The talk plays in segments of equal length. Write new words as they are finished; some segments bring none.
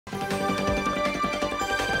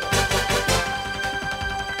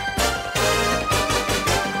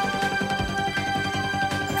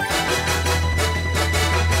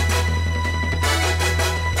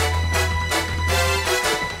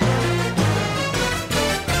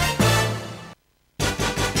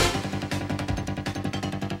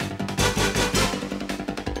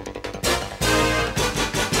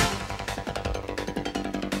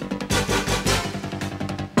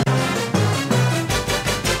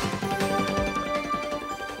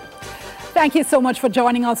Thank you so much for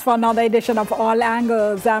joining us for another edition of All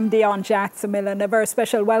Angles. I'm Dion Jackson Miller, and a very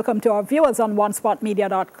special welcome to our viewers on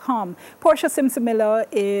OneSpotMedia.com. Portia Simpson Miller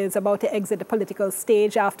is about to exit the political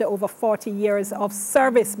stage after over 40 years of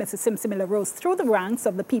service. Mrs. Simpson Miller rose through the ranks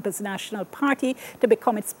of the People's National Party to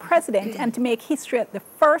become its president and to make history as the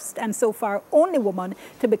first and so far only woman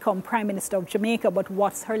to become Prime Minister of Jamaica. But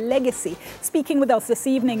what's her legacy? Speaking with us this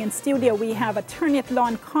evening in studio, we have attorney-at-law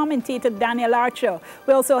and commentator Daniel Archer.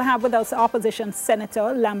 We also have with us Opposition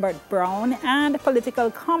Senator Lambert Brown and political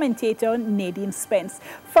commentator Nadine Spence.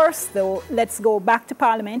 First, though, let's go back to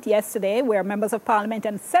Parliament yesterday, where members of Parliament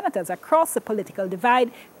and senators across the political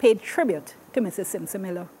divide paid tribute to Mrs. Simpson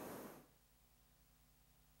Miller.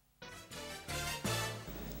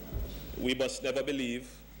 We must never believe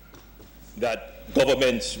that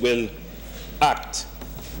governments will act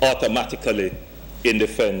automatically in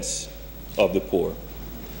defense of the poor.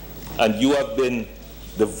 And you have been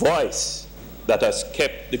the voice that has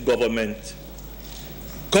kept the government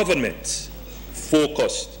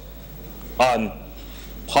focused on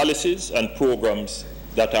policies and programs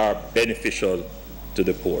that are beneficial to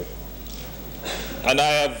the poor. And I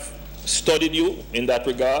have studied you in that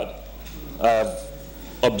regard. I have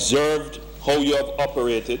observed how you have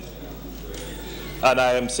operated. And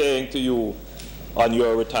I am saying to you on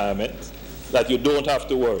your retirement that you don't have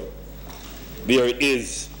to worry. There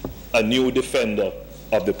is a new defender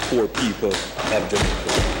of the poor people of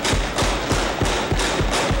Jamaica.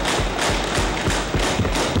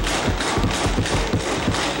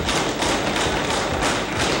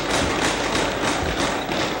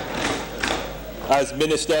 As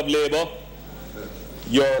Minister of Labour,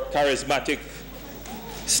 your charismatic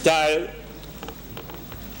style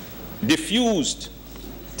diffused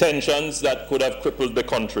tensions that could have crippled the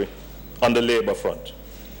country on the Labour front.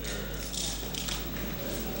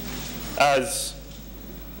 As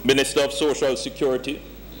Minister of Social Security,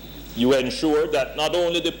 you ensured that not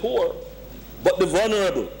only the poor, but the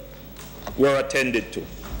vulnerable were attended to.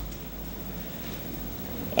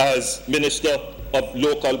 As Minister of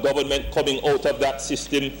Local Government, coming out of that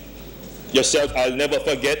system yourself, I'll never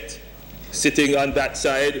forget sitting on that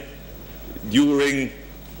side during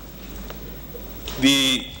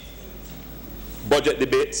the budget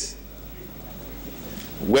debates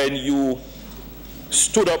when you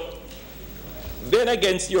stood up then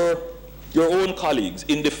against your own colleagues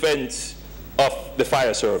in defense of the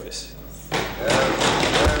fire service.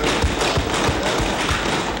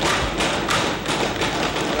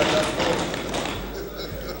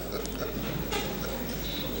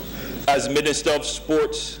 As Minister of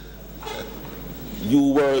Sports,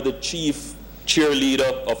 you were the chief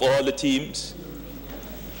cheerleader of all the teams.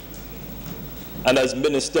 And as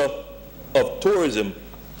Minister of Tourism,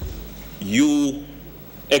 you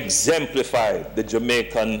exemplified the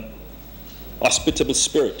Jamaican hospitable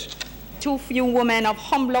spirit. Too few women of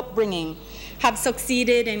humble upbringing have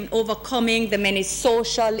succeeded in overcoming the many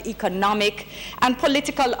social, economic, and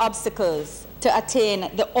political obstacles to attain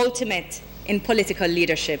the ultimate in political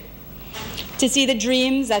leadership. To see the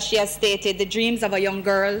dreams, as she has stated, the dreams of a young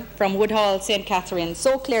girl from Woodhall, St. Catherine,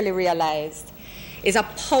 so clearly realized, is a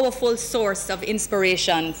powerful source of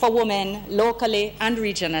inspiration for women locally and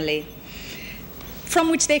regionally, from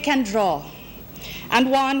which they can draw,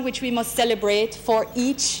 and one which we must celebrate for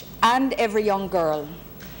each and every young girl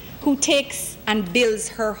who takes and builds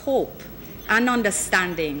her hope and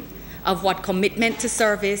understanding of what commitment to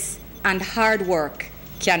service and hard work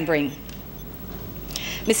can bring.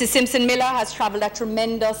 Mrs. Simpson Miller has traveled a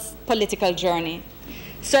tremendous political journey,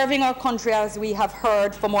 serving our country, as we have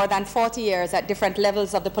heard, for more than 40 years at different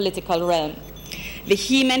levels of the political realm,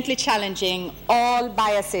 vehemently challenging all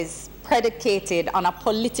biases predicated on a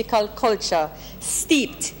political culture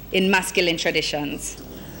steeped in masculine traditions.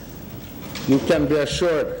 You can be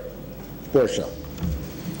assured, Portia,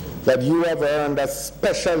 that you have earned a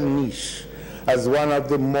special niche as one of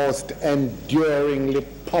the most enduringly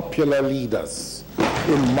popular leaders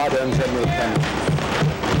in modern Jamaican life.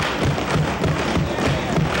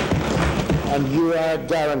 And you are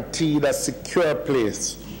guaranteed a secure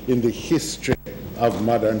place in the history of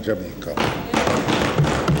modern Jamaica.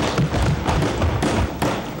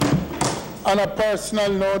 On a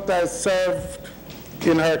personal note, I served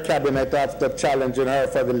in her cabinet after challenging her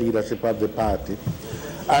for the leadership of the party.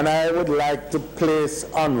 And I would like to place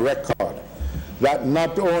on record that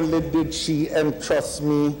not only did she entrust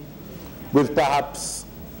me with perhaps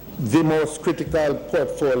the most critical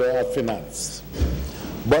portfolio of finance,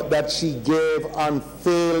 but that she gave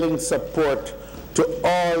unfailing support to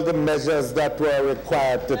all the measures that were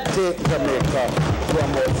required to take Jamaica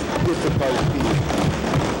from its difficult period.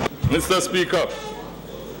 Mr. Speaker,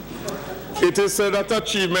 It is said that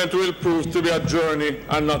achievement will prove to be a journey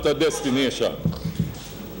and not a destination.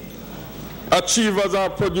 Achievers are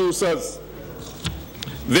producers.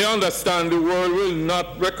 They understand the world will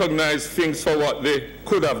not recognize things for what they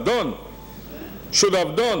could have done, should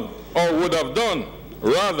have done, or would have done.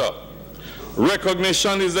 Rather,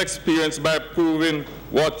 recognition is experienced by proving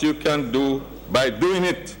what you can do by doing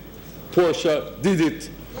it. Portia did it.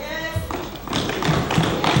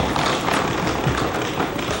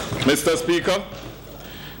 Mr. Speaker,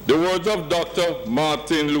 the words of Dr.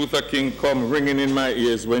 Martin Luther King come ringing in my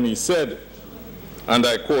ears when he said, and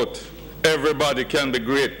I quote, "Everybody can be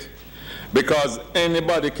great because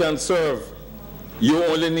anybody can serve. You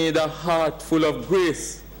only need a heart full of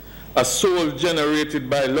grace, a soul generated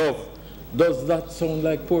by love." Does that sound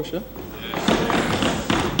like Portia?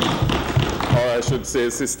 Or I should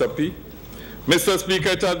say Sister P. Mr. Speaker,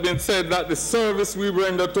 it has been said that the service we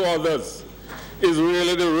render to others is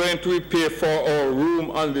really the rent we pay for our room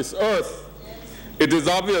on this earth. It is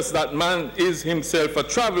obvious that man is himself a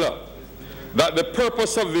traveler, that the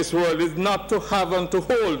purpose of this world is not to have and to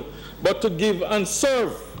hold, but to give and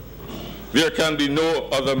serve. There can be no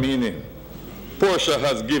other meaning. Portia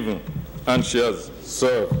has given and she has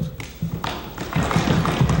served.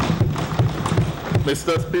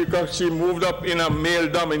 Mr. Speaker, she moved up in a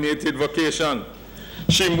male-dominated vocation.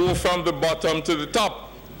 She moved from the bottom to the top,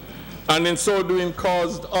 and in so doing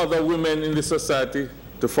caused other women in the society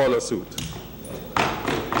to follow suit.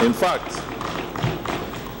 In fact,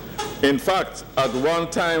 at one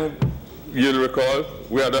time, you'll recall,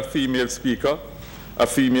 we had a female speaker, a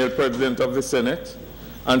female president of the Senate,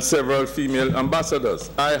 and several female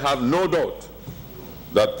ambassadors. I have no doubt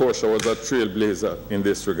that Portia was a trailblazer in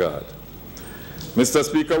this regard. Mr.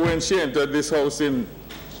 Speaker, when she entered this House in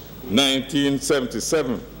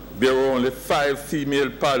 1977, there were only 5 female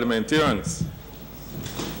parliamentarians,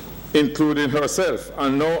 including herself.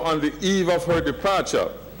 And now, on the eve of her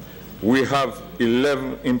departure, we have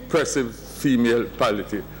 11 impressive female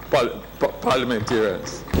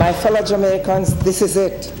parliamentarians. My fellow Jamaicans, this is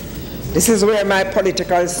it. This is where my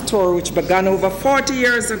political story, which began over 40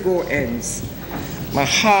 years ago, ends. My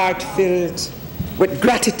heart filled with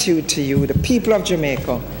gratitude to you, the people of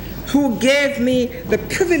Jamaica, who gave me the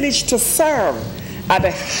privilege to serve at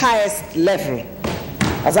the highest level.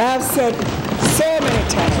 As I have said so many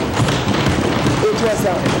times, it was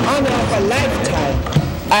an honor of a lifetime.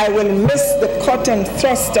 I will miss the cut and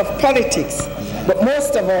thrust of politics, but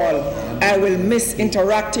most of all, I will miss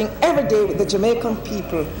interacting every day with the Jamaican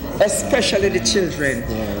people, especially the children.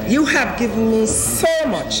 You have given me so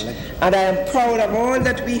much, and I am proud of all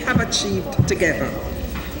that we have achieved together.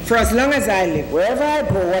 For as long as I live, wherever I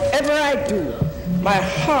go, whatever I do, my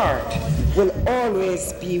heart will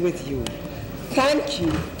always be with you. Thank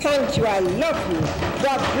you, I love you.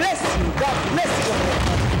 God bless you, God bless you.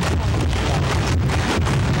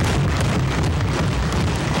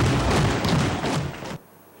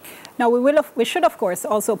 Now, we should, of course,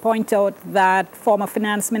 also point out that former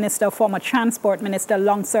Finance Minister, former Transport Minister,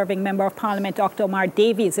 long-serving Member of Parliament, Dr. Omar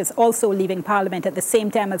Davies, is also leaving Parliament at the same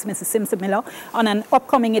time as Mrs. Simpson Miller. On an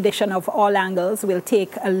upcoming edition of All Angles, we'll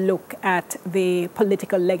take a look at the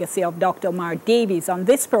political legacy of Dr. Omar Davies. On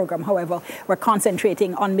this program, however, we're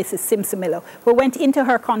concentrating on Mrs. Simpson Miller, who went into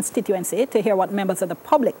her constituency to hear what members of the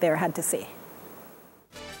public there had to say.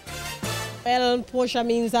 Well, Portia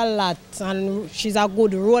means a lot, and she's a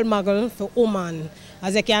good role model for women,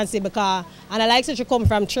 as you can see, because, and I like that she come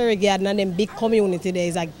from Cherry Garden and then big community there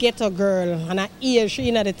is a ghetto girl, and I hear she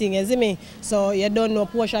in the thing, you see me? So you don't know,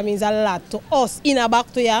 Portia means a lot to us, in a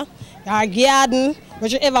back to you, our garden, when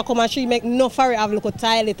she ever come and she make no for it, have a little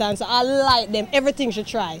toilet, and so I like them, everything she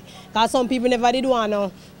try. Because some people never did want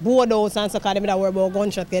to board house and so because they don't worry about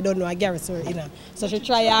gunshot, they don't know a garrison, you know. So she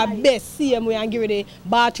try her best, same way, and give her the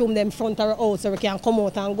bathroom them front of her house so we can come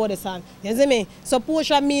out and go this and, you see me? So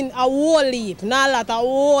Portia mean a whole heap, not a lot, a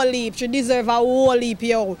whole heap. She deserve a whole heap,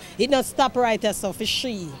 yo. It not stop right there, so for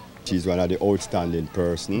she. She's one of the outstanding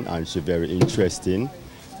person, and she's very interesting,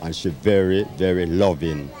 and she's very, very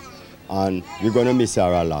loving. And we're going to miss her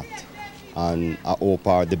a lot. And I hope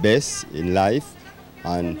her the best in life,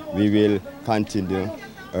 and we will continue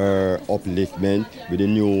her upliftment with the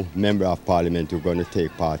new Member of Parliament who's going to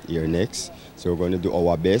take part here next. So we're going to do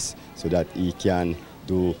our best so that he can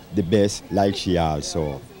do the best like she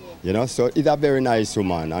also. You know, so it's a very nice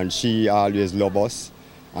woman, and she always loves us,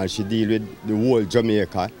 and she deals with the whole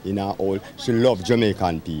Jamaica in her whole. She loves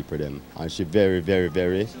Jamaican people, them, and she very, very,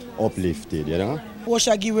 very uplifted, you know.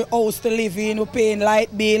 Portia give a house to live in, we paying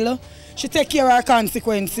light bill. She take care of her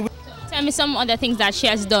consequences. Tell me some other things that she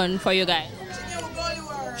has done for you guys.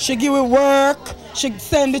 She give me work, She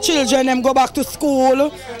send the children them go back to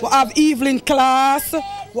school. We have evening class.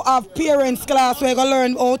 We have parents class where we go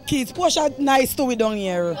learn about kids. Portia nice to we down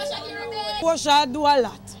here. Portia do a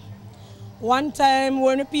lot. One time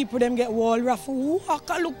when the people them get wall raffle,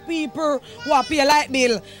 look people who pay light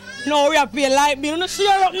bill. No, we have pay light bill. You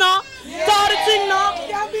share up now. Tell the thing now.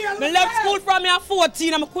 I left school from me at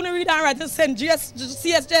 14. I couldn't read and write. I sent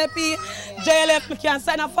CSJP, JLF. I can't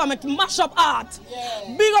sign up for me to mash up art.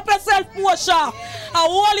 Big up yourself, Portia. A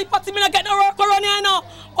whole heap of thing, I get no work around here now.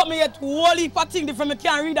 But me get whole heap of thing different. I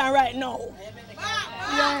can't read and write now.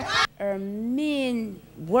 Yeah. Her main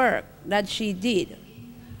work that she did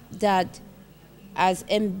that has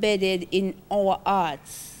embedded in our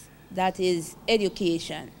arts, that is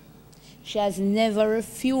education. She has never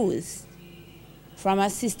refused from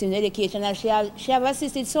assisting education, and she have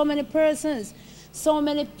assisted so many persons, so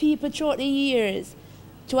many people throughout the years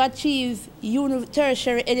to achieve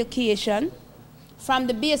tertiary education from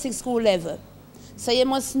the basic school level. So you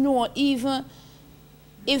must know, even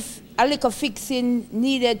if a little fixing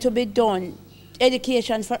needed to be done,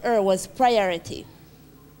 education for her was priority.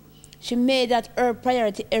 She made that her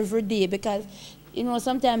priority every day because, you know,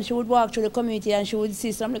 sometimes she would walk through the community and she would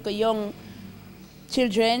see some little young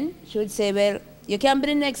children. She would say, well, you can be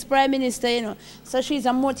the next prime minister, you know. So she's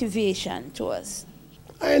a motivation to us.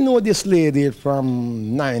 I know this lady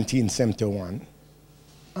from 1971.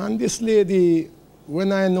 And this lady,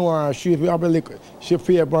 when I know her, she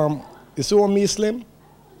favor, you saw me slim?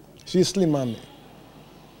 She's slim on me.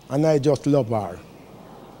 And I just love her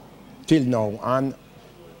till now. And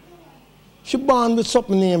she born with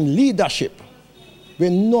something named leadership.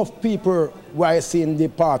 When enough people who I see in the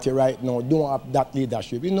party right now don't have that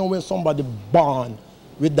leadership. You know, when somebody born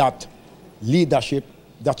with that leadership,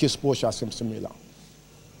 that is Portia Simpson Miller.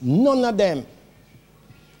 None of them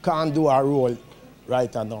can do a role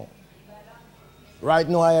right now. Right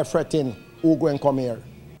now I am fretting who going to come here.